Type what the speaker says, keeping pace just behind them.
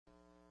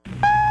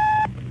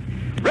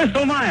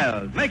Bristol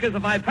Myers, makers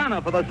of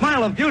Ipana for the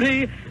smile of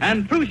beauty,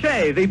 and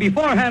Trouche, the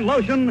beforehand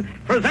lotion,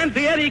 present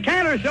the Eddie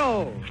Cantor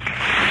Show.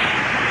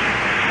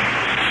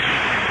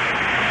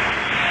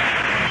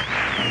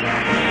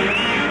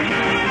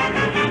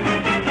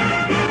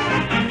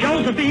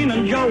 Josephine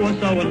and Joe were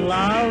so in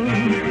love,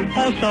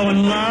 oh, so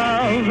in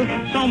love,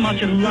 so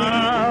much in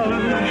love.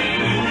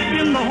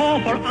 In the hall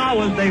for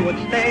hours they would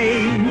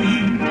stay.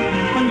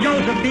 When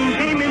Josephine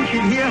came in,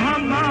 she'd hear her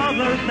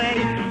mother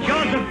say,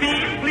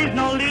 Josephine, please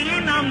no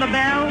lean on the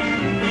bell.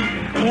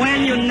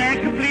 When you neck,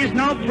 please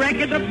no break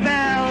the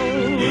bell.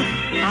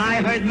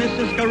 I heard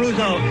Mrs.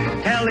 Caruso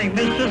telling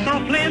Mrs.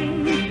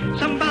 O'Flynn,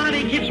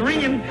 somebody keeps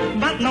ringing,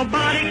 but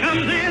nobody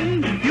comes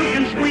in. You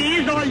can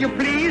squeeze all you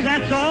please,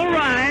 that's all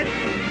right.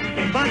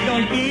 But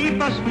don't keep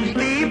us from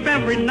sleep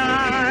every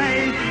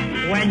night.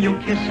 When you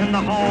kiss in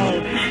the hall,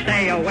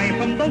 stay away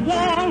from the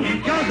wall.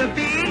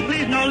 Josephine,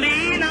 please no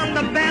lean on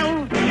the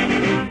bell.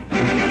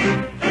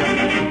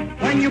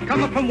 When you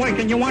come up from work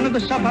and you wanted the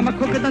sup, I'm a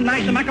cook of the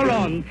nice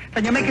macaron.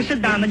 Then you make her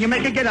sit down, then you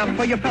make her get up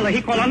for your fella,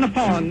 he call on the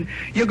phone.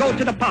 You go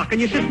to the park and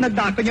you sit in the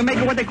dock and you make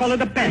her what they call it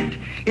a pet.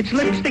 It's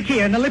lipstick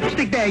here and the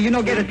lipstick there, you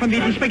know, get it from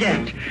eating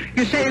spaghetti.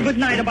 You say a good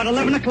night about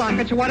 11 o'clock,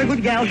 that's what a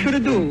good gal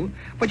should do.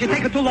 But you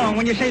take it too long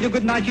when you say the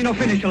good night, you know,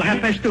 finish till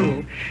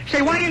 2:30.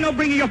 Say, why you know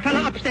bringing your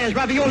fella upstairs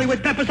ravioli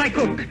with peppers I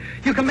cook?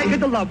 You can make her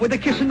the love with a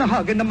kiss and the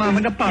hug and the mom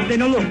and the pop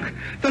and a look.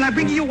 Then I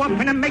bring you up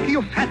and I make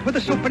you fat with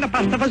the soup and the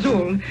pasta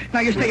fazool. Now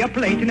you stay up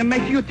late and I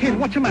make you tin.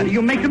 What's the matter?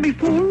 You making me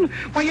fool?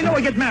 Why, you know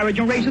I get married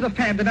and raise the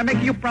family and I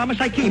make you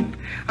promise I keep.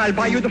 I'll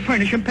buy you the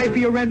furniture and pay for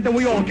your rent and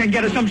we all can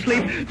get us some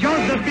sleep.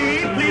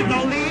 Josephine, please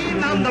no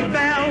lean on the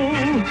bell.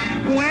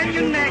 When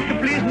you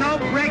neck, please no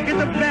break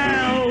the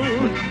bell.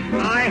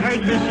 I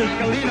heard Mrs.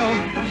 Scalino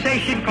say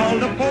she'd call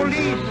the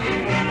police.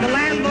 The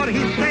landlord,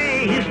 he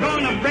say he's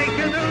gonna break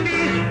the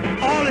lease.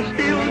 All is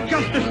still,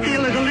 just as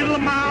still as a little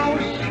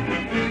mouse.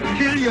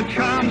 Till your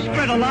charm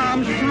spread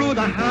alarms through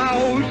the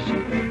house.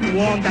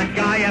 Won't that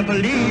guy ever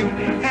leave?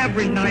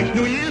 Every night's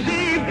New Year's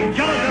Eve.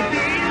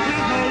 Josephine, please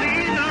no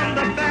lean on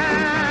the bell.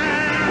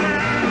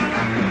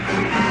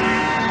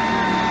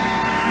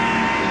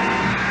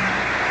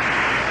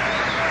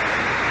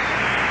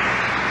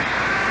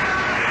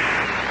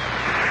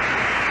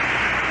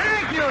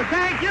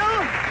 Thank you.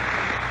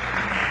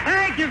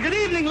 Thank you. Good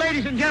evening,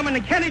 ladies and gentlemen.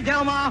 And Kenny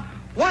Delmar,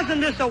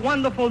 wasn't this a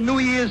wonderful New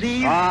Year's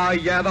Eve? Oh,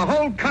 yeah, the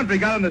whole country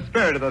got in the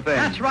spirit of the thing.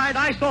 That's right.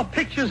 I saw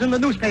pictures in the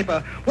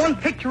newspaper. One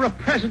picture of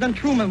President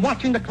Truman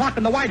watching the clock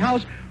in the White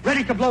House,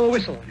 ready to blow a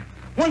whistle.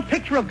 One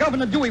picture of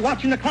Governor Dewey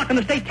watching the clock in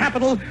the state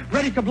capitol,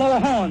 ready to blow a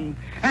horn.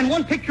 And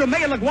one picture of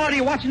Mayor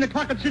LaGuardia watching the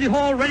clock at City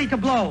Hall, ready to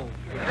blow.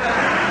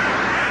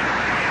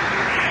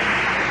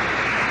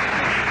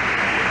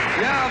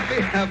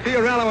 Yeah,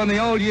 Fiorello and the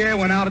old year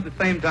went out at the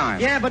same time.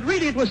 Yeah, but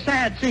really it was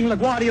sad seeing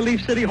LaGuardia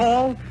leave City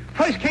Hall.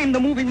 First came the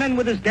moving man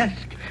with his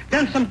desk.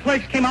 Then some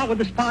clerks came out with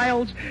his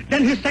files.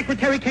 Then his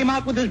secretary came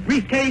out with his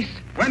briefcase.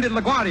 When did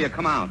LaGuardia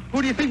come out?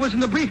 Who do you think was in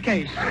the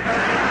briefcase? Well,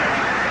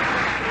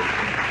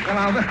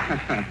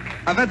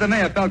 I bet the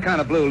mayor felt kind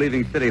of blue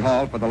leaving City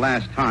Hall for the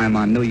last time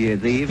on New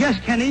Year's Eve.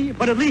 Yes, Kenny,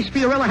 but at least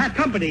Fiorello had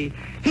company.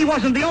 He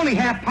wasn't the only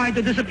half-pint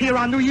to disappear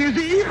on New Year's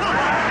Eve.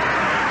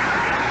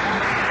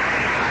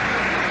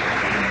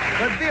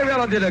 But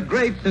Fiorello did a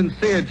great,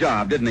 sincere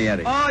job, didn't he,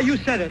 Eddie? Oh, you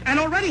said it. And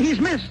already he's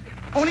missed.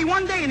 Only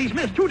one day, and he's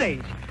missed 2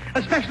 days,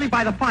 especially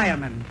by the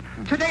firemen.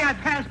 Today I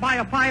passed by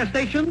a fire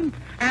station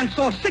and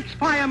saw 6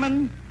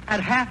 firemen at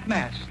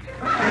half-mast. 6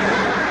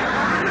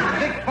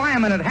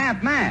 firemen at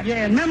half-mast?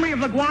 Yeah, in memory of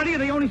LaGuardia,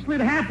 they only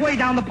slid halfway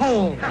down the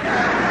pole.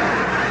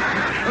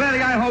 Well,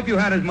 Eddie, I hope you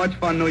had as much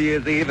fun New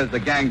Year's Eve as the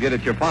gang did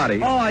at your party.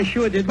 Oh, I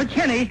sure did. But,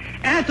 Kenny,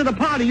 after the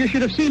party, you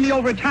should have seen me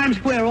over at Times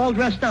Square all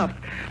dressed up.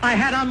 I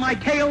had on my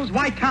tails,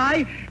 white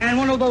tie, and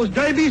one of those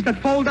derbies that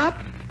fold up.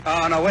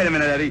 Oh, no, wait a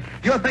minute, Eddie.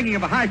 You're thinking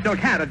of a high silk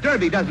hat. A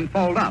derby doesn't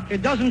fold up.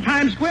 It does in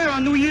Times Square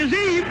on New Year's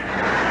Eve.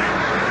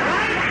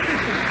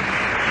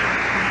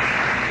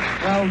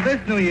 Well, this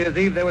New Year's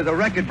Eve, there was a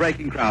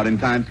record-breaking crowd in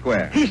Times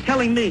Square. He's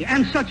telling me,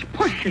 and such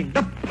pushing,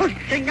 the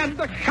pushing and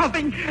the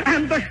shoving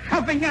and the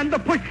shoving and the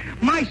push.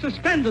 My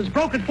suspenders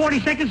broke at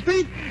 42nd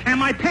Street, and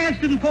my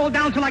pants didn't fall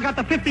down till I got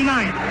to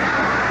 59th.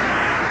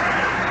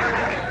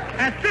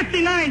 At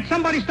 59,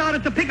 somebody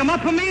started to pick them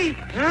up for me.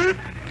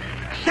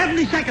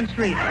 72nd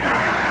Street.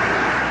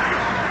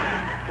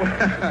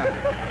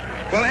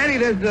 Well, Eddie,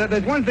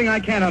 there's one thing I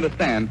can't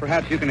understand.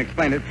 Perhaps you can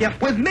explain it. Yep.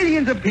 With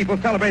millions of people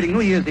celebrating New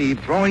Year's Eve,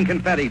 throwing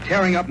confetti,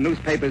 tearing up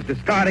newspapers,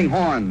 discarding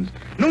horns,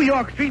 New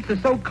York streets are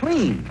so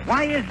clean.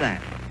 Why is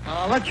that?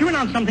 I'll let you in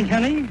on something,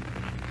 Kenny.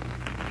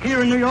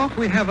 Here in New York,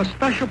 we have a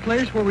special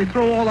place where we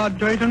throw all our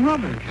dirt and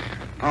rubbish.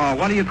 Oh,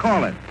 what do you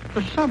call it?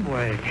 The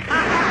subway.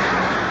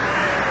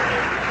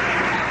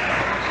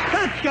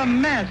 Such a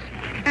mess.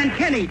 And,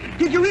 Kenny,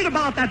 did you read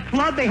about that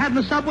flood they had in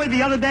the subway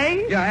the other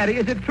day? Yeah, Eddie,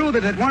 is it true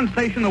that at one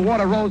station the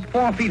water rose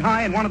 4 feet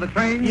high in one of the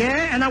trains?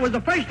 Yeah, and that was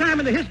the first time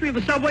in the history of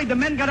the subway the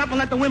men got up and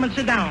let the women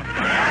sit down.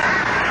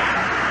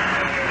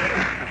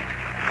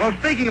 Well,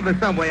 speaking of the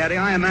subway, Eddie,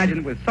 I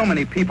imagine with so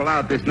many people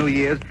out this New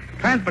Year's,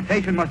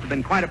 transportation must have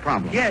been quite a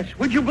problem. Yes.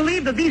 Would you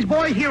believe that these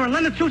boys here in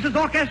Leonard Sousa's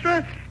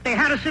orchestra, they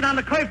had to sit on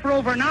the curb for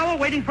over an hour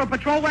waiting for a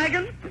patrol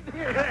wagon?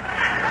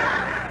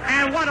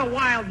 And what a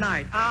wild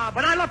night.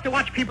 But I love to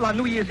watch people on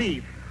New Year's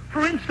Eve.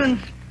 For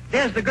instance,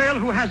 there's the girl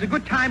who has a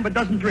good time but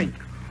doesn't drink.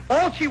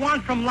 All she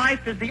wants from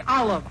life is the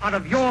olive out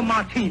of your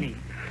martini.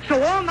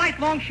 So all night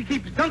long she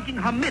keeps dunking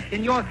her mitt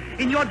in your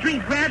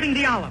drink, grabbing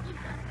the olives.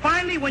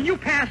 Finally, when you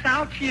pass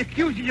out, she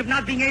accuses you of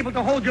not being able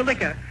to hold your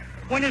liquor.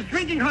 When it's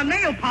drinking her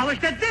nail polish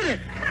that did it.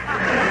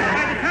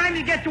 By the time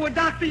you get to a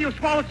doctor, you've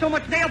swallowed so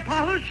much nail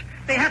polish,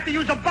 they have to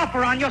use a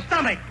buffer on your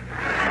stomach.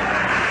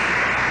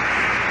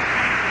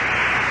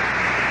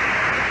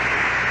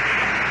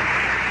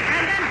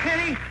 And then,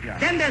 Kenny,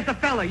 then there's the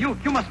fella, you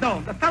must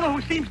know. The fellow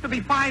who seems to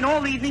be fine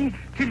all evening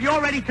till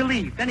you're ready to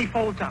leave. Then he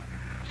folds up.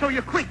 So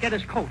you're quick, get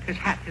his coat, his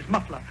hat, his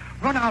muffler.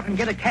 Run out and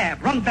get a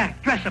cab. Run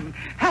back, dress him.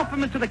 Help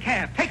him into the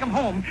cab. Take him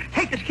home.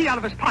 Take his key out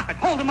of his pocket.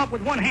 Hold him up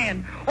with one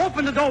hand.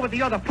 Open the door with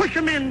the other. Push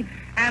him in.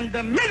 And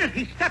the minute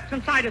he steps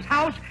inside his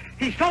house,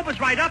 he sobers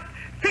right up,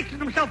 fixes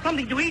himself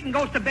something to eat and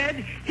goes to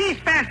bed. He's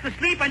fast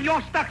asleep and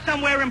you're stuck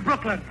somewhere in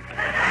Brooklyn.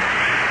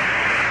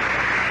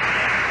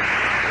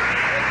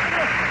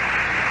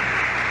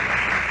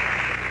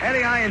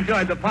 Eddie, I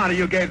enjoyed the party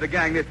you gave the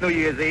gang this New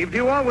Year's Eve. Do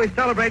you always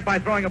celebrate by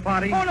throwing a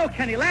party? Oh, no,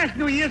 Kenny. Last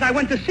New Year's, I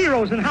went to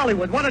Ciro's in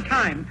Hollywood. What a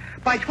time.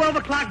 By 12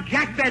 o'clock,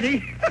 Jack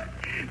Benny...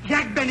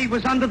 Jack Benny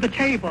was under the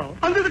table.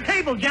 Under the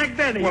table, Jack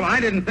Benny. Well, I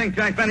didn't think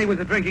Jack Benny was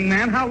a drinking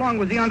man. How long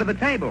was he under the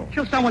table?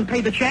 Till someone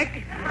paid the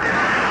check.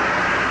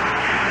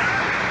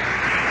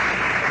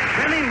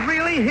 Benny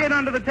really hid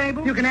under the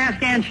table? You can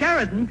ask Ann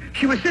Sheridan.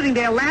 She was sitting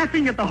there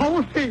laughing at the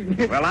whole thing.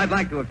 Well, I'd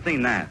like to have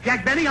seen that.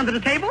 Jack Benny under the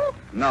table?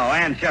 No,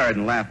 Ann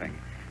Sheridan laughing.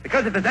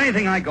 Because if there's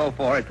anything I go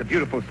for, it's a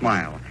beautiful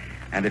smile.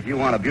 And if you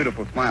want a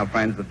beautiful smile,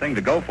 friends, the thing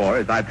to go for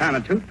is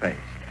Ipana toothpaste.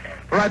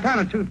 For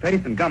Ipana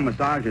toothpaste and gum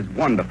massage is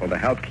wonderful to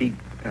help keep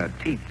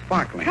teeth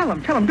sparkling. Tell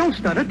him, don't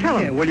stutter, tell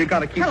him. Yeah, well, you got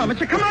to keep... Tell him,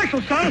 it's a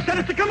commercial, son. I said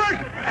it's a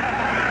commercial.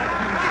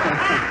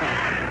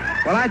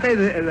 Well, I say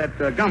that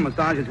gum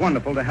massage is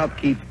wonderful to help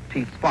keep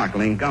teeth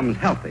sparkling, gums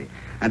healthy.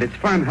 And it's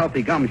firm,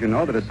 healthy gums, you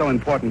know, that are so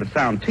important to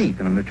sound teeth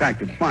and an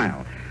attractive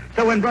smile.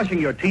 So when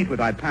brushing your teeth with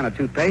Ipana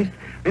toothpaste,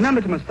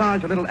 remember to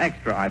massage a little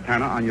extra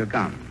Ipana on your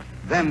gums.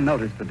 Then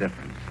notice the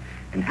difference.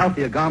 In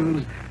healthier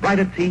gums,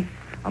 brighter teeth,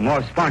 a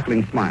more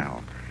sparkling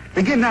smile.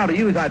 Begin now to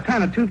use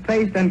Ipana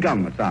toothpaste and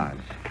gum massage.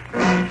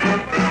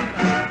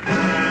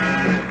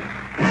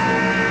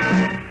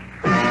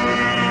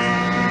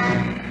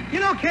 You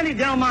know, Kenny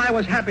Delmar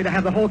was happy to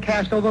have the whole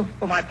cast over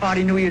for my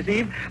party New Year's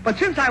Eve. But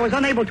since I was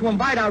unable to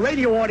invite our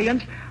radio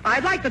audience,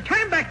 I'd like to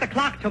turn back the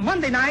clock to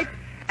Monday night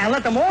and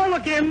let them all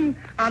look in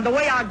on the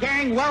way our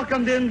gang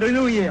welcomed in the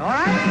New Year, all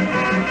right?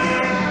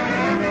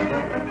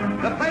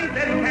 The place,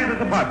 Eddie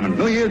Cantor's apartment,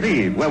 New Year's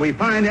Eve, where we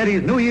find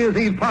Eddie's New Year's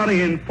Eve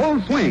party in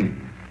full swing.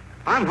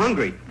 I'm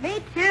hungry.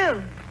 Me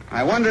too.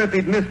 I wonder if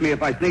he'd miss me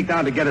if I sneaked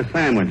out to get a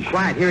sandwich.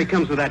 Quiet, here he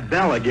comes with that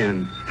bell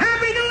again.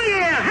 Happy New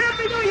Year!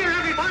 Happy New Year,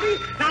 everybody!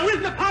 Now,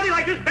 isn't a party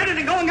like this better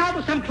than going out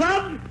with some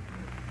club?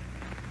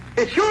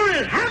 It sure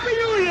is. Happy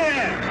New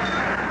Year!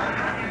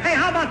 Hey,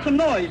 how about some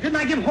noise? Didn't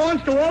I give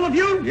horns to all of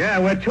you? Yeah,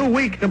 we're too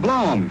weak to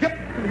blow them. Yep.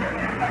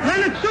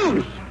 Leonard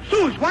Seuss.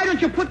 Seuss, why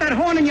don't you put that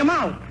horn in your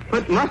mouth?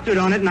 Put mustard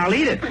on it and I'll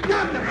eat it.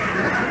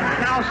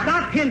 Now,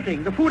 stop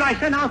hinting. The food I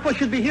sent out for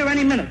should be here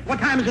any minute. What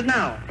time is it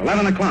now?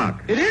 11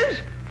 o'clock. It is?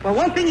 Well,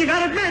 one thing you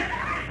gotta admit.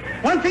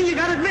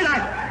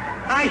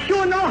 I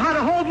sure know how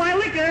to hold my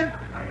liquor.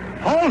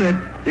 Hold it?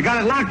 You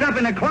got it locked up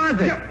in a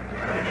closet.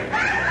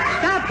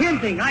 Stop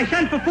hinting. I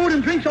sent for food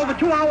and drinks over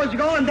 2 hours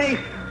ago, and they...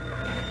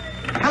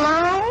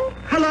 Hello?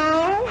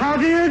 Hello? How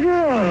do you do?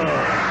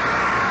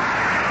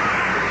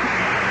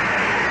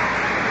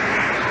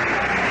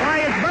 Why,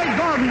 it's Bud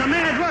Gordon, the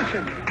mad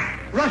Russian.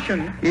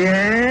 Russian?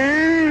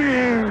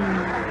 Yeah?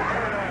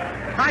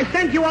 I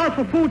sent you out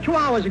for food 2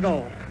 hours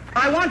ago.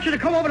 I want you to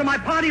come over to my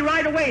party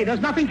right away. There's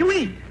nothing to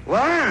eat.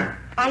 What?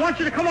 I want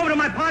you to come over to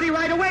my party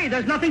right away.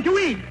 There's nothing to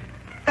eat.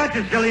 That's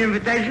a silly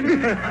invitation.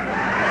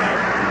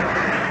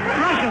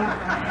 Russian.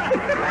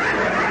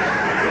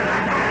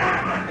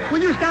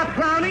 Will you stop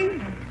clowning?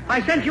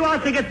 I sent you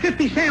out to get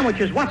 50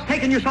 sandwiches. What's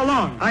taking you so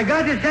long? I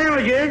got the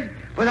sandwiches,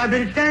 but I've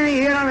been standing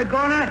here on the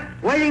corner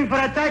waiting for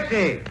a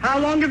taxi. How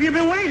long have you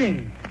been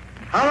waiting?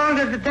 How long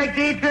does it take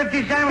to eat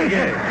 50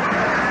 sandwiches?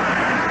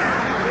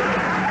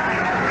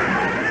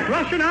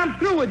 Russian, I'm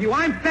through with you.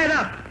 I'm fed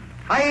up.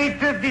 I eat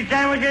 50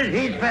 sandwiches,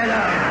 he's fed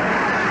up.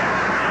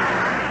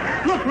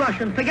 Look,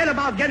 Russian, forget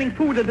about getting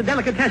food at the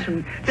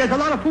delicatessen. There's a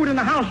lot of food in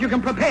the house you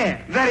can prepare.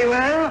 Very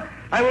well.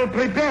 I will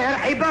prepare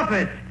a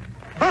buffet.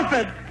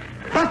 Buffet?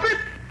 Buffet?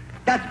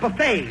 That's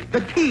buffet.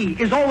 The T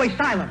is always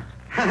silent.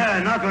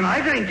 Not when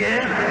I drink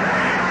it.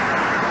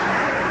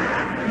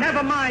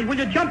 Never mind. Will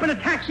you jump in a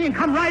taxi and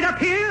come right up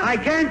here? I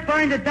can't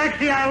find a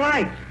taxi I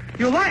like.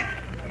 You like?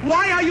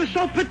 Why are you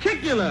so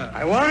particular?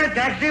 I want a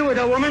taxi with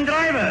a woman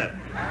driver.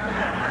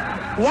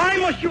 Why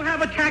must you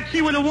have a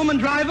taxi with a woman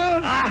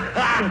driver?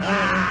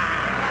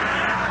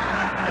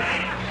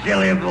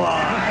 silly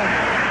boy.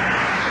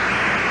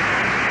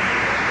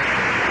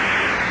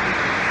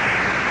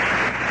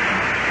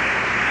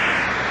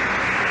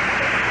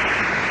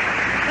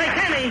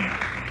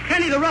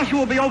 Kenny, the Russian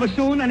will be over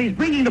soon, and he's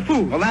bringing the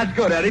food. Well, that's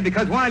good, Eddie,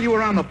 because while you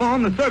were on the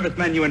phone, the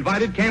servicemen you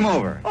invited came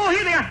over. Oh,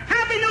 here they are.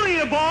 Happy New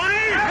Year, boys!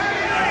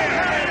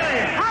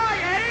 Hi,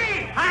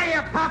 Eddie.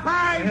 Hiya,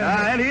 Popeye.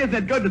 Eddie, isn't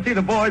it good to see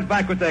the boys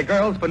back with their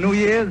girls for New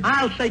Year's?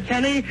 I'll say,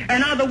 Kenny,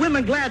 and are the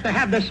women glad to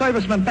have their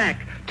servicemen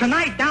back.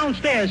 Tonight,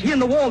 downstairs, here in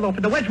the Waldorf,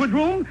 at the Wedgwood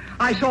room,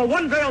 I saw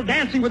one girl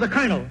dancing with the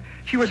colonel.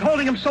 She was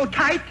holding him so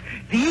tight,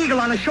 the eagle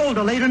on her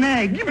shoulder laid an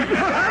egg.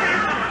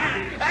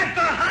 That's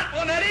a hot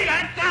one, Eddie.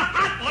 That's a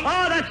hot one.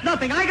 Oh, that's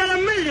nothing. I got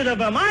 1 million of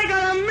them. I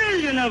got 1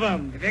 million of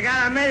them. If you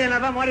got 1 million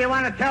of them, what do you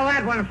want to tell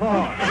that one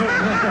for?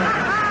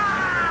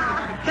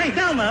 Say,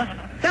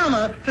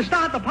 Thelma, to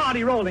start the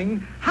party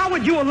rolling, how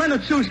would you and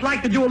Leonard Seuss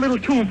like to do a little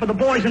tune for the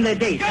boys and their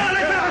date? How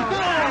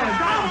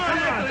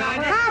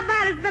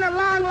about it's been a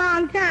long,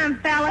 long time,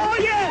 fella? Oh,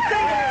 yeah,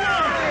 sing it.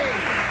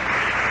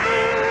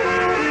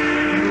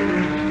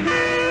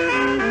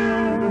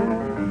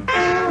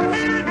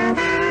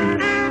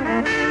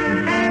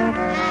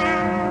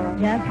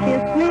 Just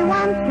kiss me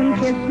once and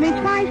kiss me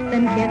twice,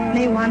 then kiss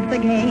me once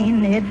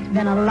again. It's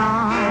been a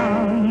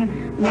long,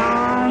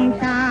 long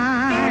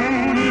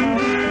time.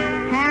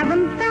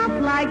 Haven't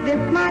felt like this,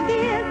 my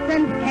dear,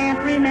 since can't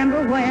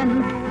remember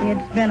when.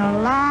 It's been a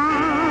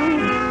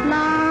long,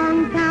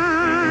 long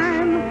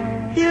time.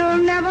 You'll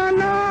never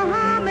know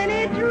how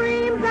many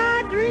dreams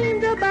I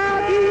dreamed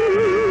about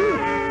you,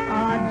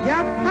 or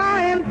just how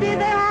empty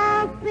they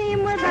all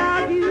seem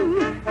without you.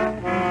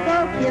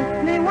 So kiss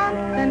me once,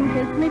 then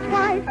kiss me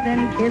twice,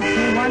 then kiss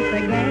me once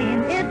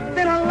again. It's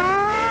been a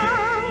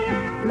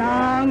long,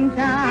 long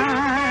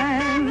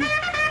time.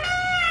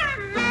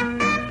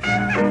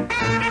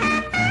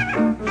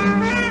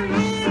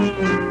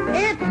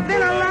 It's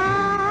been a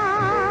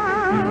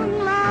long,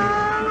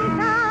 long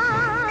time.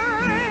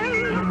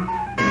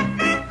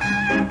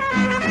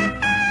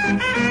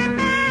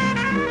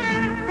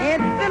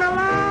 It's been a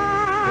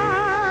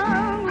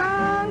long,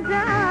 long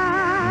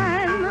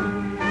time.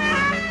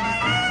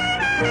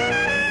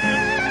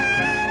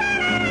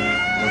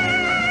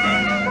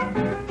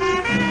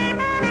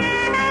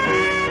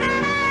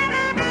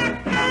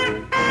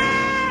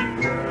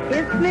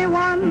 Kiss me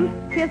once,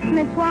 kiss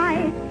me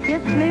twice,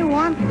 kiss me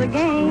once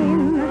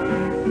again.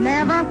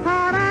 Never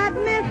thought I'd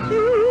miss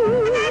you.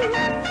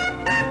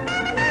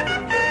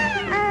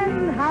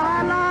 And how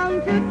I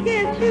long to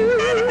kiss you.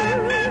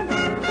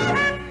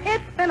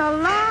 It's been a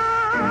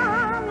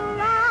long,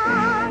 long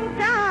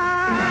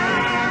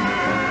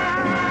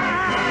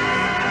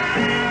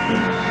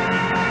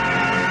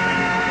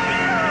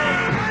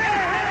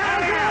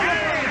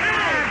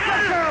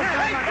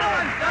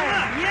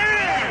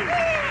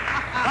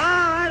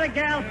All right,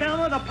 gal,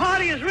 Thelma, the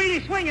party is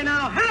really swinging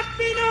now.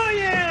 Happy New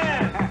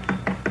Year!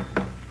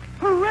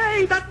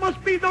 Hooray! That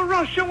must be the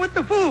Russian with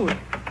the food.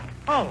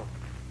 Oh,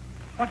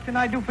 what can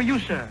I do for you,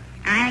 sir?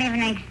 I live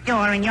next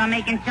door, and you're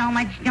making so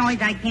much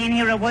noise I can't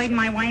hear a word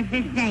my wife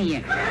is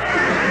saying.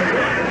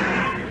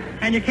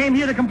 And you came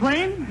here to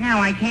complain? No,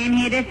 I came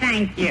here to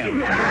thank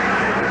you.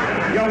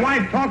 Your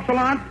wife talks a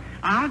lot?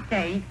 I'll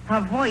say, her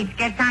voice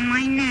gets on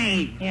my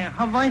nerves. Yeah,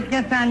 her voice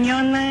gets on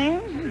your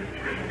nerves?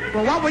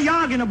 Well, what were you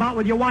arguing about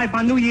with your wife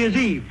on New Year's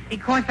Eve?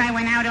 Because I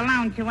went out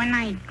alone to a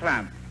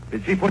nightclub.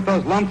 Did she put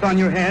those lumps on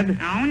your head?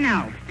 Oh,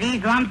 no.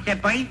 These lumps are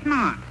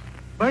birthmarks.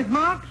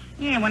 Birthmarks?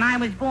 Yeah, when I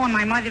was born,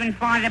 my mother and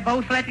father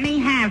both let me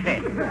have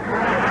it.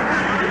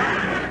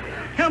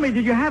 Tell me,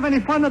 did you have any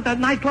fun at that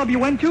nightclub you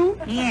went to?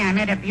 Yeah, I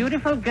met a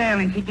beautiful girl,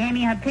 and she gave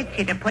me her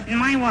picture to put in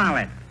my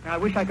wallet. I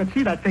wish I could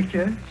see that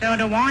picture. So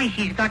do I.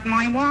 She's got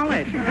my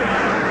wallet.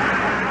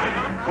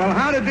 Well,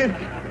 how did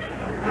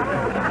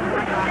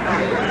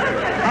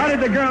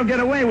the girl get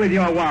away with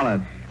your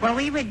wallet? Well,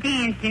 we were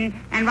dancing,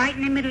 and right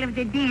in the middle of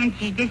the dance,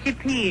 she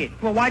disappeared.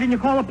 Well, why didn't you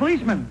call a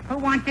policeman? Who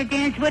wants to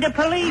dance with a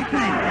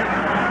policeman?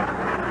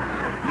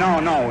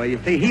 No. You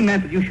see, he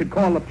meant that you should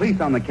call the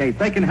police on the case.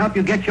 They can help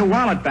you get your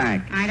wallet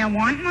back. I don't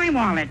want my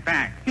wallet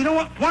back. You know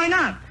what? Why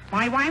not?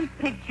 My wife's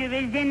picture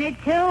is in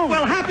it, too.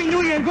 Well, Happy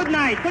New Year and good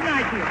night. Good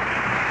night to you.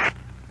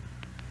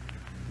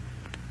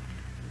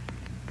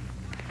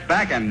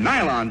 Back and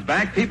nylon's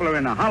back. People are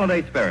in a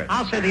holiday spirit.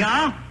 I'll say they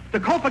are. The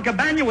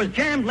Copacabana was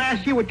jammed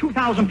last year with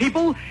 2,000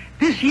 people.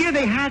 This year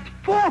they had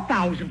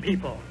 4,000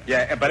 people.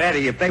 Yeah, but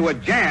Eddie, if they were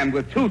jammed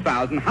with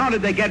 2,000, how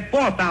did they get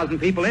 4,000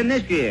 people in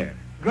this year?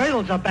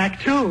 Gradles are back,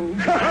 too.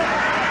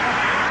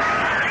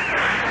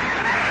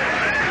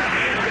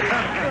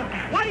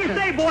 What do you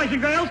say, boys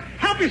and girls?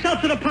 Help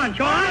yourselves to the punch,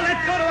 all right?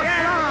 Let's go to a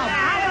club.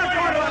 I want to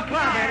go to a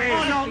club, Eddie.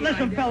 Oh, no,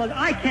 listen, fellas,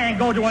 I can't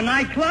go to a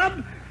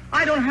nightclub.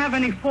 I don't have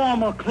any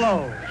formal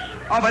clothes.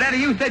 Oh, but Eddie,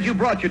 you said you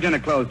brought your dinner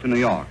clothes to New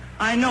York.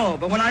 I know,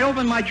 but when I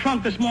opened my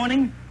trunk this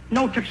morning,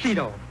 no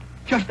tuxedo.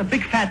 Just a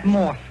big fat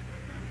moth.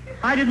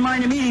 I didn't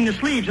mind him eating the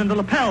sleeves and the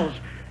lapels,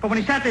 but when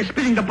he sat there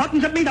spitting the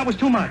buttons at me, that was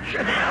too much.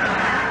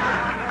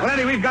 Well,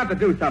 Eddie, we've got to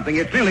do something.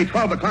 It's nearly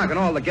 12 o'clock and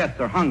all the guests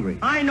are hungry.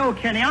 I know,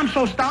 Kenny. I'm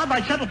so starved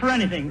I'd settle for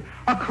anything.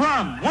 A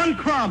crumb. One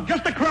crumb.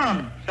 Just a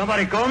crumb.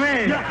 Somebody call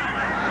me?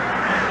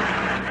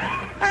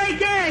 Hey,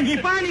 gang, you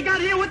finally got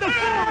here with the food.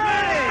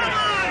 Hey!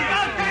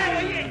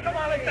 Come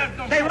on, let's have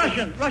some. Say,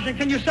 Russian,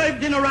 can you serve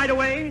dinner right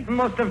away?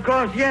 Most of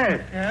course,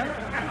 yes.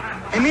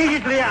 Yeah?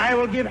 Immediately, I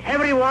will give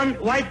everyone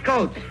white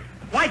coats.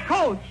 White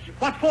coats?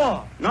 What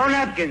for? No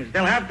napkins.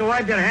 They'll have to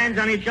wipe their hands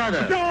on each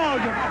other.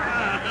 Dog!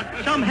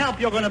 Some help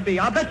you're going to be.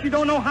 I'll bet you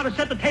don't know how to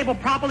set the table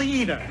properly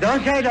either.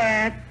 Don't say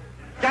that.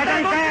 That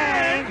I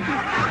say.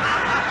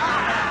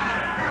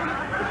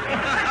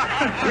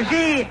 You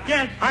see,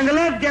 Yes. on the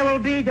left there will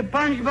be the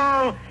punch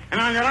bowl,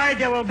 and on the right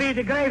there will be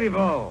the gravy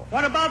bowl.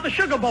 What about the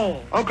sugar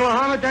bowl?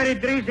 Oklahoma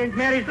 33, St.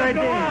 Mary's 13.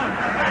 Go on.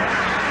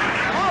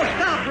 Oh,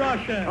 stop,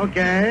 Russian.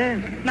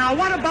 Okay. Now,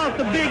 what about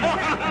the big...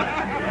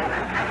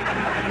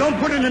 Don't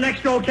put in an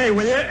extra okay,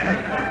 will you?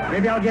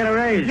 Maybe I'll get a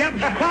raise. Yep,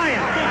 quiet.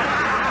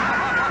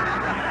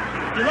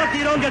 You're lucky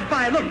you don't get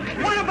fired. Look,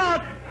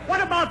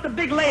 what about the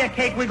big layer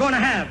cake we're going to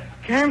have?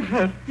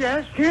 Cantor.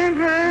 Yes?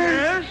 Cantor.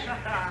 Yes?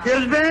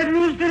 There's bad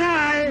news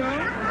tonight.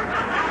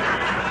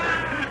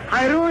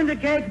 I ruined the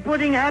cake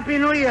putting Happy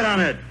New Year on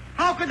it.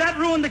 How could that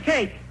ruin the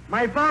cake?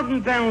 My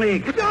fountain pen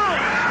leaked.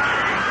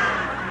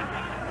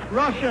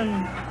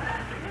 Russian,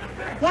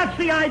 what's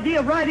the idea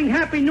of writing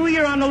Happy New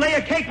Year on the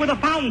layer cake with a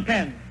fountain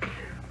pen?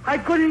 I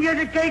couldn't get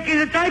the cake in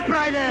the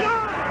typewriter.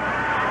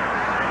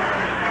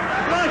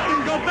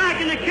 Russian, go back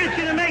in the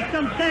kitchen and make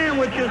some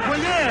sandwiches, will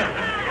you?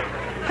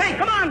 Hey,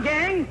 come on,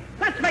 gang.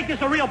 Let's make this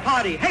a real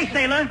party. Hey,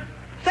 Sailor.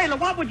 Sailor,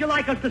 what would you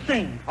like us to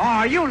sing?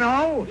 Oh, you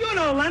know. You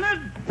know,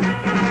 Leonard.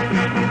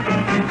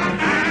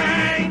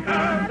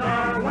 Anchors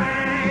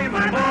away,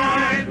 my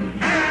boys.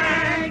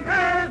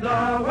 Anchors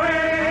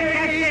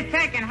away. Just a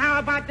second. How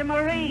about the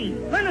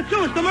Marine? Leonard,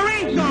 too, it's the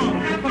Marine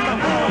song. From the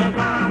whole...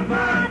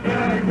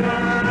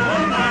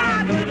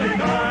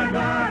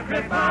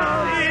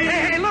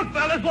 Hey, look,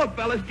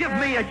 fellas, give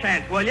me a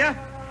chance, will you?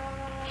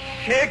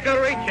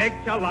 Chicory,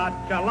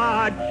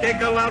 chick-cha-la-cha-la,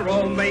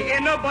 chick-a-la-roll me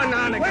in a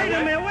banana.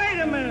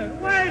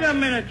 Wait a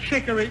minute,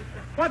 Chicory.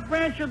 What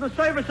branch of the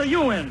service are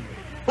you in?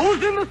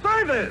 Who's in the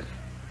service?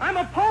 I'm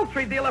a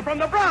poultry dealer from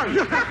the Bronx.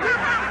 Come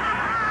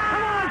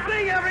on,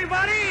 sing,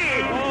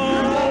 everybody.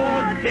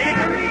 Oh,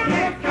 chicory,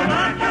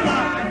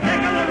 chick-cha-la-cha-la,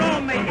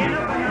 chick-a-la-roll me in a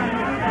banana.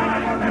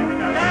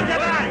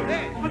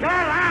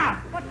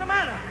 What's the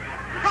matter?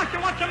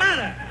 Russian, what's the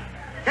matter?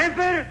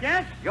 Cantor?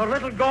 Yes? Your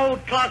little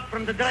gold clock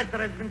from the dresser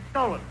has been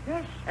stolen.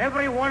 Yes?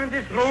 Everyone in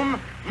this room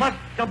must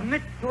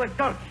submit to a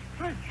search.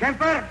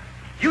 Cantor,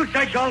 you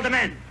search all the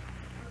men.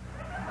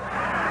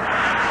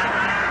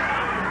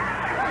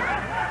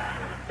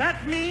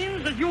 That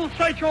means that you'll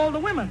search all the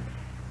women.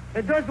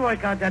 It does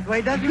work out that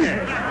way, doesn't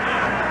it?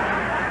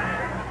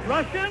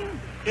 Russian,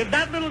 if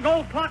that little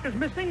gold clock is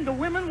missing, the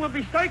women will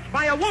be searched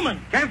by a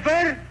woman.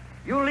 Cantor,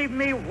 you leave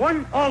me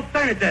one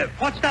alternative.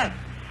 What's that?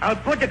 I'll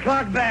put the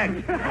clock back.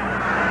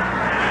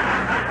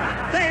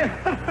 Say,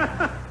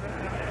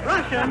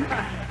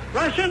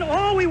 Russian,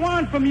 all we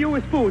want from you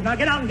is food. Now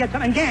get out and get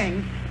some. And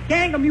gang,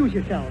 amuse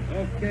yourselves.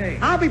 Okay.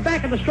 I'll be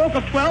back at the stroke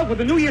of 12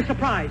 with a New Year's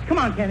surprise. Come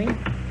on, Kenny.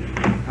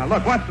 Now,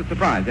 look, what's the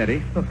surprise,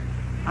 Eddie? Look,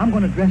 I'm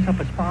going to dress up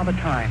as Father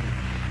Time.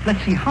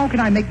 Let's see, how can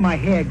I make my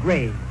hair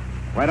gray?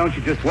 Why don't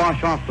you just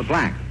wash off the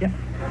black? Yeah.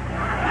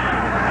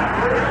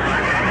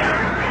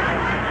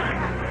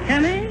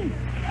 Kenny,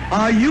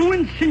 are you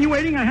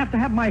insinuating I have to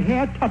have my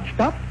hair touched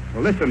up?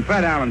 Well, listen,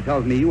 Fred Allen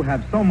tells me you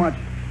have so much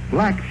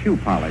black shoe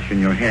polish in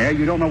your hair,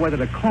 you don't know whether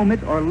to comb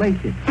it or lace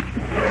it.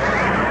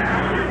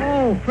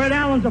 Oh, Fred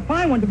Allen's a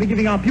fine one to be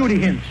giving out beauty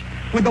hints.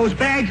 With those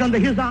bags under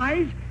his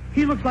eyes,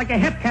 he looks like a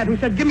hep cat who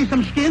said, give me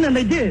some skin, and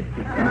they did.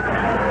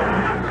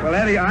 Well,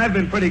 Eddie, I've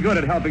been pretty good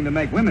at helping to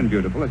make women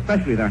beautiful,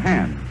 especially their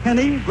hands.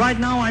 Kenny, right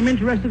now I'm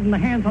interested in the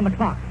hands on the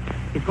clock.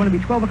 It's going to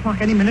be 12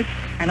 o'clock any minute,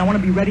 and I want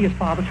to be ready as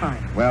Father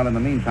Time. Well, in the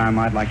meantime,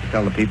 I'd like to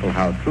tell the people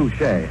how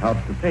Trouchet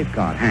helps to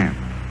safeguard hands.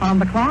 On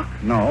the clock?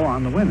 No,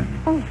 on the women.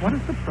 Oh, what a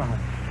surprise.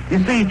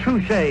 You see,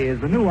 Trouchet is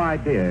the new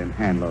idea in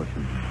hand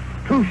lotion.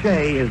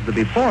 Trouchet is the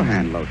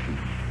beforehand lotion.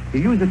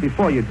 You use it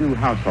before you do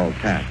household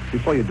tasks,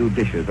 before you do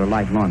dishes or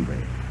light laundry.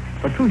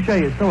 But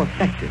Trouchet is so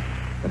effective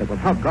that it will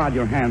help guard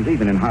your hands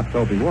even in hot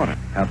soapy water.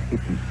 Helps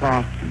keep them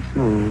soft and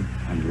smooth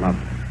and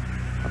lovely.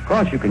 Of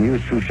course, you can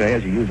use Trouchet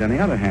as you use any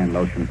other hand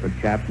lotion for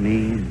chapped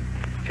knees,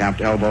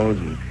 chapped elbows,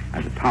 and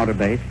as a powder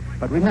base.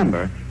 But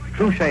remember,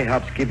 Trouchet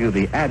helps give you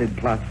the added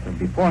plus of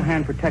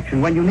beforehand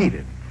protection when you need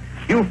it.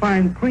 You'll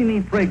find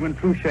creamy, fragrant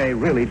Trouchet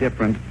really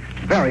different,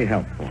 very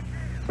helpful.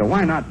 So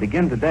why not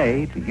begin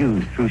today to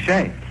use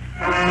Trouchet?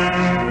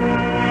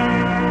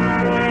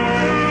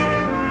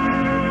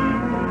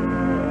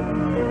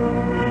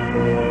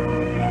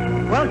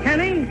 Well,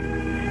 Kenny,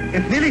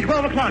 it's nearly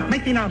 12 o'clock.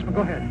 Make the announcement.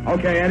 Go ahead.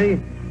 Okay,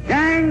 Eddie.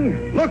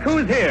 Gang, look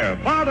who's here.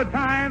 Father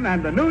Time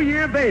and the New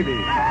Year baby.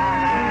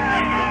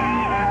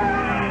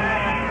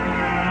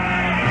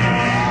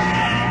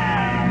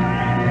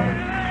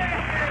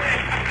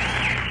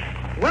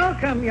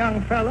 Welcome,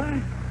 young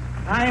fella.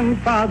 I'm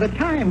Father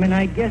Time, and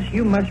I guess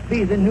you must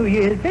be the New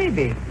Year's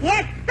baby.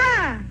 Yes,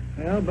 sir.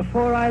 Well,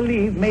 before I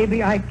leave,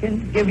 maybe I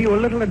can give you a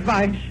little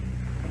advice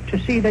to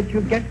see that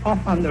you get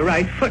off on the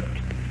right foot.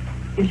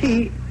 You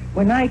see,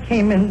 when I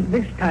came in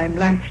this time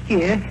last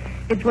year,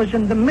 it was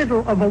in the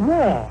middle of a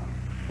war.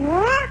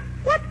 War?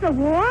 What's a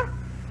war?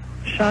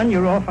 Son,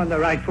 you're off on the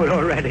right foot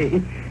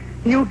already.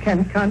 You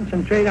can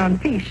concentrate on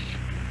peace.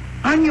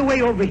 On your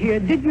way over here,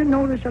 did you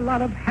notice a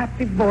lot of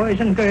happy boys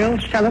and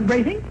girls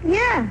celebrating?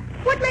 Yeah.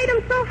 What made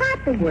them so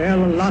happy?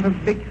 Well, a lot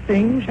of big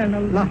things and a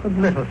lot of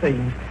little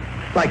things.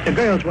 Like the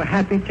girls were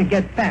happy to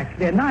get back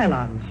their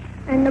nylons.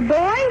 And the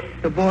boys?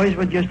 The boys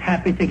were just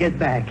happy to get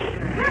back.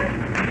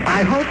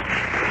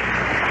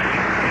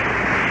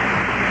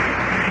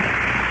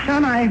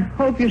 Son, I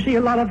hope you see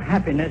a lot of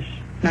happiness.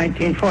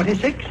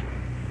 1946.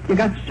 You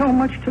got so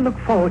much to look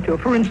forward to.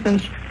 For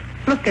instance,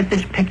 look at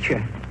this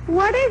picture.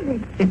 What is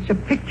it? It's a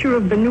picture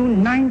of the new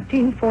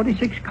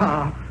 1946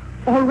 car.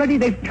 Already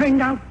they've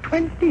turned out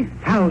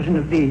 20,000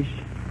 of these.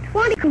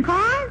 20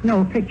 cars?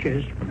 No,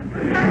 pictures.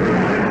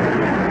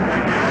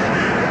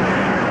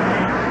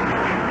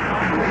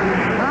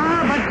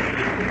 But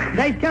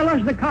they tell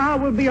us the car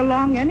will be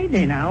along any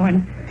day now.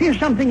 And here's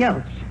something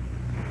else.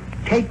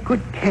 Take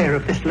good care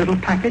of this little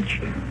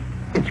package.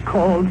 It's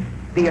called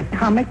the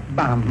atomic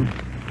bomb.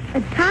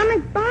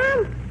 Atomic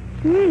bomb?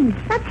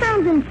 That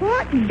sounds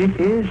important. It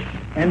is.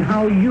 And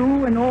how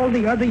you and all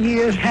the other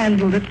years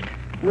handled it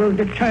will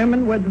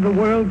determine whether the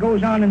world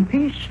goes on in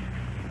peace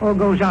or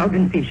goes out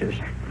in pieces.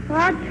 Well,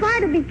 I'll try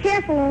to be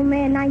careful, old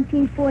man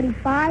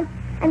 1945.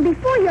 And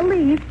before you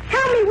leave,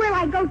 tell me where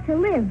I go to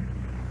live.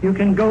 You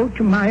can go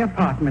to my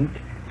apartment.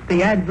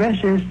 The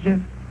address is...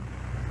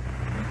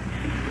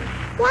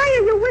 Why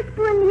are you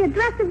whispering the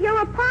address of your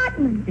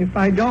apartment? If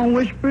I don't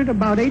whisper it,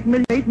 about 8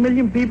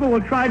 million people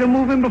will try to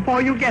move in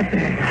before you get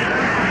there.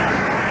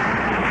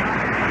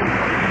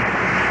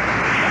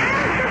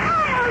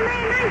 Goodbye, old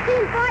man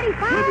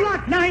 1945. Good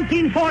luck,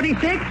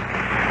 1946.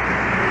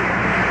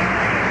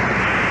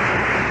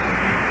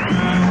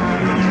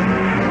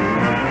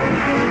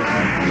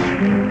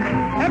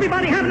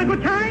 Everybody having a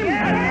good time?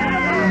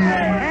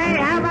 Hey,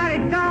 how about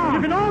it, dog?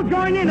 You can all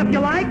join in if you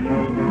like.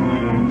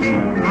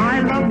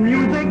 I love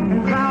music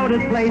and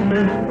crowded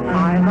places.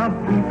 I love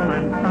people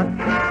and such.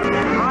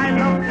 I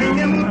love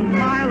singing and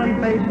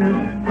smiling faces.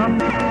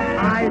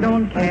 I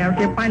don't care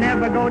if I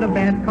never go to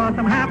bed, 'cause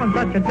I'm having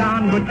such a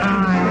darn good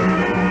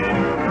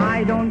time.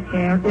 I don't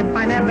care if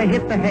I never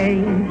hit the hay.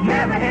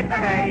 Never hit the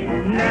hay.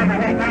 Never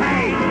hit the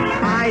hay.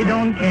 I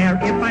don't care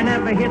if I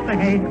never hit the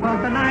hay,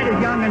 'cause the night is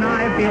young and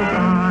I feel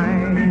fine.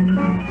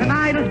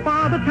 Tonight is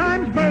Father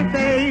Time's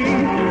birthday,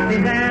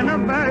 his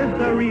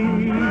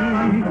anniversary.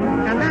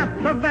 And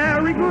that's a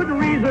very good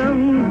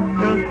reason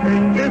to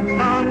sing this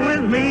song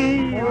with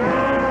me.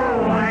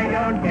 Oh, I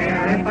don't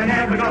care if I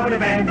never go to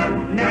bed,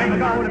 never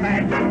go to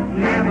bed,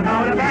 never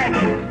go to bed.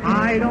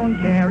 I don't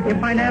care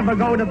if I never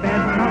go to bed,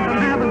 'cause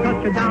I'm having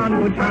such a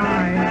darn good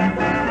time.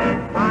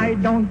 I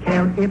don't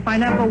care if I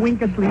never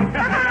wink asleep.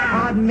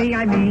 Pardon me,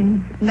 I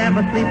mean,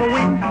 never sleep a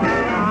wink.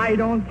 I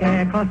don't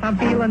care, 'cause I'm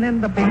feeling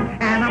in the pink,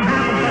 and I'm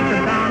having such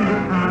a darn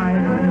good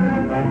time.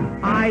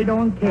 I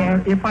don't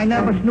care if I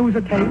never snooze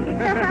or take.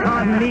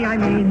 Pardon me, I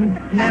mean,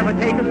 never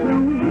take a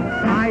snooze.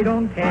 I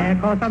don't care,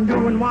 'cause I'm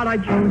doing what I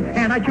choose,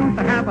 and I choose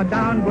to have a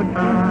darn good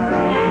time.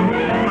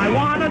 I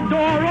want a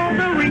door on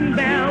the ring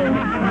bell.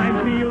 I'm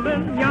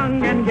feeling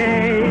young and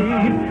gay.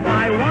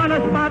 I want to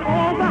spot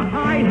all the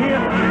high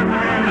hits and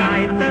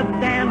light the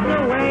dance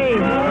away.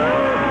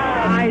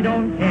 I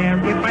don't care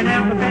if I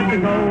never meant to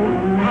go.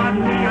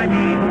 Pardon me, I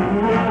mean,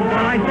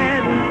 what I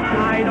said.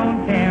 I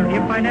don't care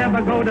if I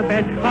never go to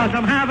bed, 'cause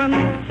I'm having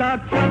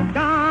such a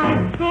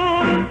darn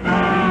good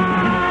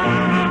time.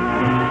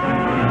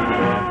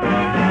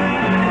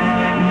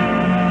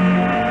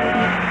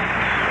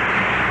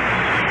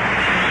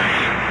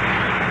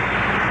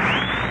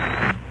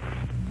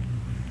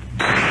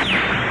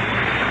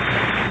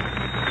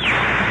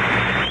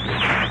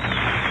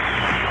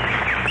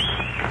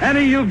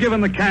 Eddie, you've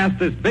given the cast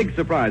this big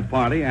surprise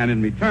party, and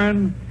in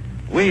return,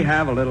 we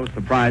have a little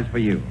surprise for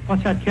you.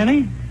 What's that,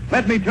 Kenny?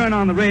 Let me turn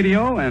on the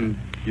radio, and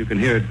you can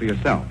hear it for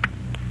yourself.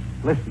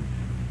 Listen.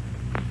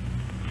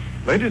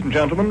 Ladies and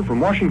gentlemen,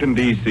 from Washington,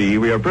 D.C.,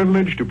 we are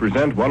privileged to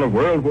present one of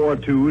World War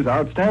II's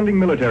outstanding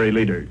military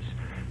leaders.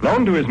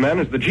 Known to his men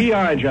as the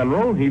GI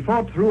General, he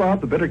fought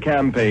throughout the bitter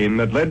campaign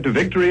that led to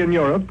victory in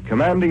Europe,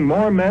 commanding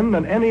more men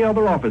than any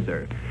other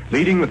officer,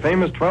 leading the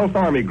famous 12th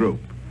Army Group.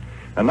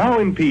 And now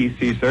in peace,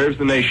 he serves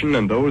the nation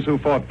and those who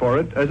fought for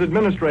it as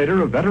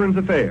Administrator of Veterans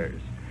Affairs.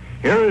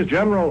 Here is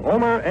General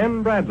Homer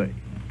N. Bradley.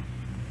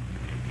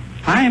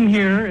 I am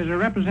here as a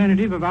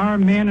representative of our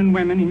men and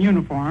women in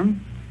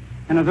uniform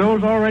and of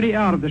those already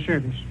out of the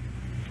service.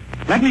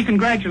 Let me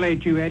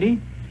congratulate you, Eddie,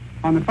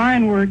 on the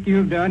fine work you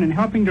have done in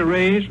helping to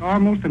raise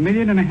almost 1.5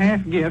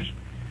 million gifts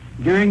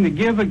during the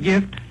Give a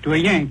Gift to a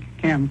Yank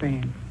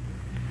campaign.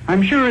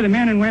 I'm sure the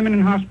men and women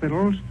in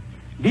hospitals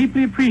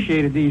deeply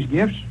appreciated these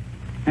gifts,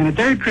 and that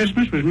their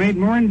Christmas was made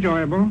more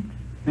enjoyable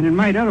than it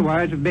might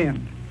otherwise have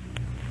been.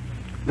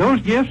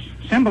 Those gifts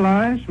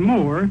symbolize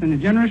more than the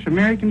generous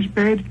American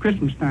spirit at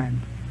Christmas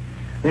time.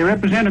 They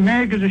represent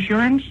America's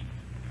assurance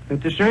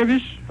that the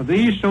service of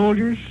these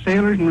soldiers,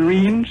 sailors, and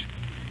Marines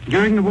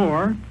during the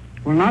war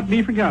will not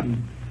be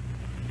forgotten.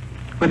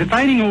 With the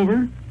fighting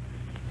over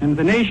and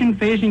the nation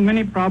facing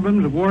many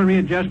problems of war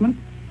readjustment,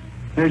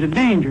 there's a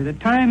danger that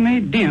time may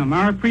dim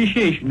our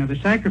appreciation of the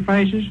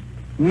sacrifices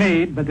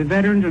made by the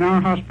veterans in our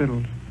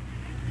hospitals.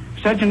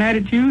 Such an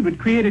attitude would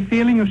create a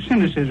feeling of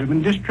cynicism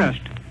and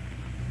distrust.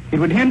 It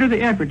would hinder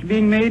the efforts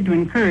being made to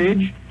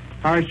encourage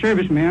our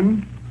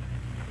servicemen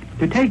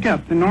to take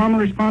up the normal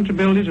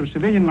responsibilities of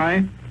civilian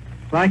life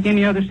like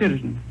any other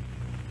citizen.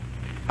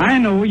 I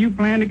know you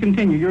plan to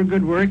continue your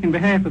good work in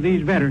behalf of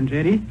these veterans,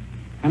 Eddie,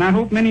 and I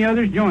hope many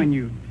others join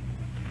you.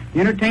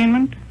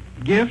 Entertainment,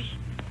 gifts,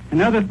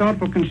 and other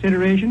thoughtful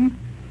consideration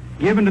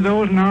given to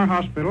those in our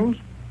hospitals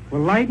will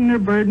lighten their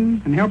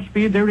burden and help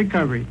speed their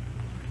recovery.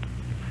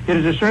 It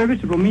is a service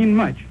that will mean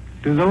much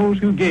to those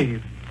who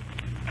gave.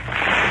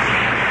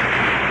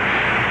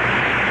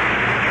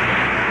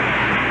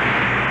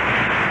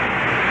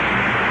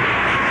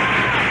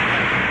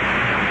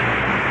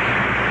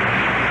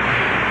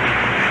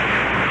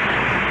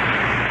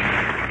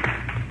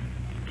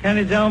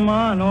 Kenny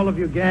Delmar and all of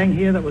your gang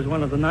here, that was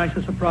one of the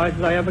nicest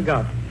surprises I ever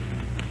got.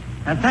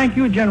 And thank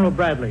you, General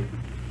Bradley.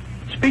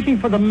 Speaking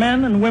for the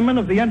men and women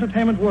of the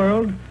entertainment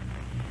world,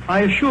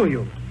 I assure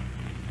you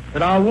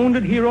that our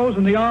wounded heroes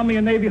in the Army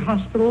and Navy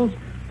hospitals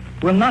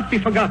will not be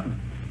forgotten.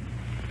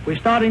 We're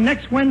starting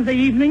next Wednesday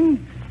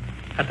evening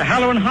at the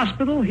Halloran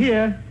Hospital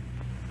here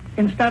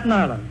in Staten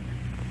Island.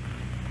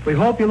 We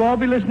hope you'll all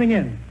be listening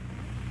in.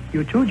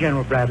 You too,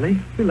 General Bradley.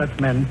 We let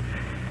men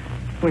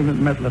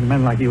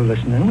like you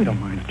listen in. We don't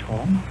mind at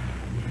all.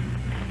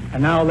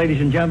 And now,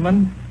 ladies and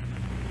gentlemen,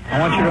 I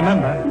want you to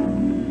remember,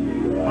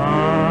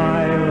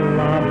 I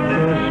love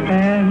to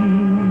spend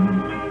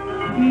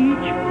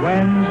each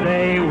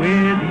Wednesday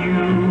with you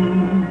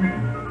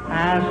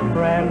as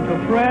friend to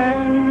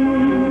friend.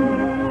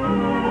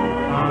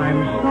 I'm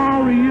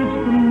sorry it's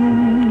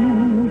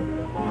true.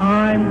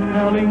 I'm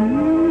telling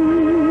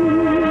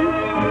you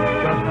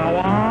just how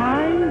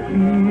I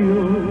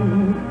feel.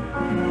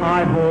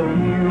 I hope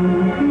you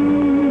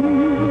feel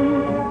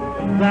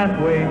that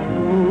way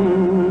too.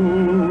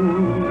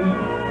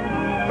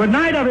 Good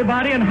night,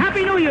 everybody, and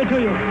Happy New Year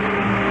to you.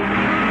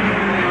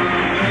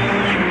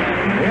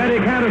 The Eddie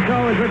Cantor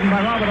Show is written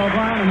by Robert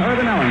O'Brien and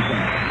Irvin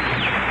Ellingson.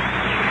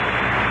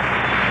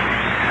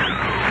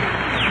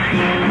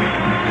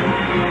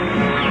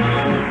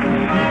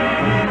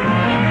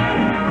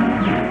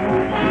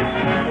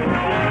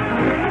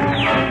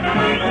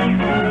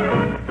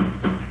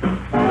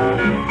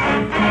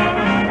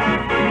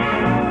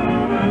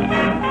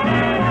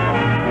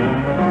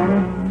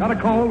 Got a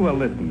cold? Well,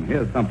 listen,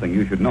 here's something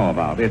you should know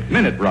about. It's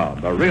Minute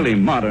Rub, a really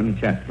modern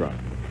chest rub.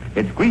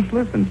 It's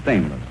greaseless and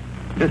stainless.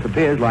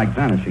 Disappears like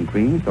vanishing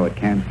cream, so it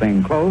can't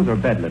stain clothes or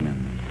bed linen.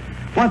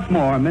 What's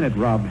more, Minute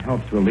Rub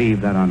helps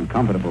relieve that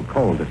uncomfortable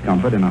cold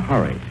discomfort in a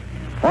hurry.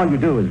 All you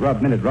do is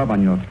rub Minute Rub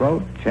on your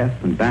throat,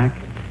 chest, and back,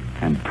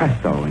 and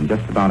presto, in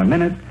just about a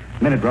minute,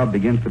 Minute Rub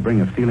begins to bring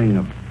a feeling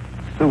of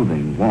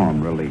soothing,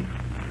 warm relief.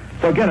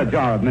 So get a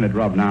jar of Minute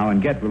Rub now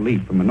and get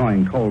relief from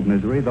annoying cold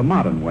misery the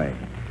modern way.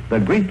 The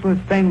greaseless,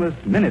 stainless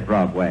Minute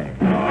Rub way.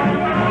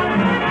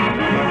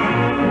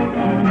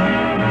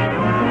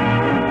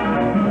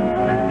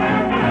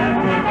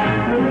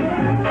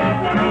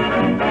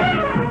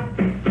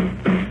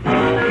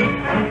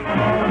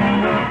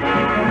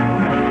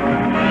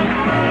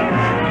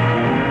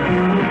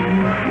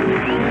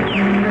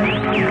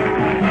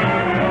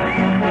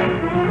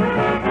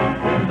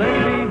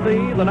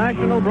 The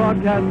National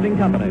Broadcasting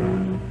Company.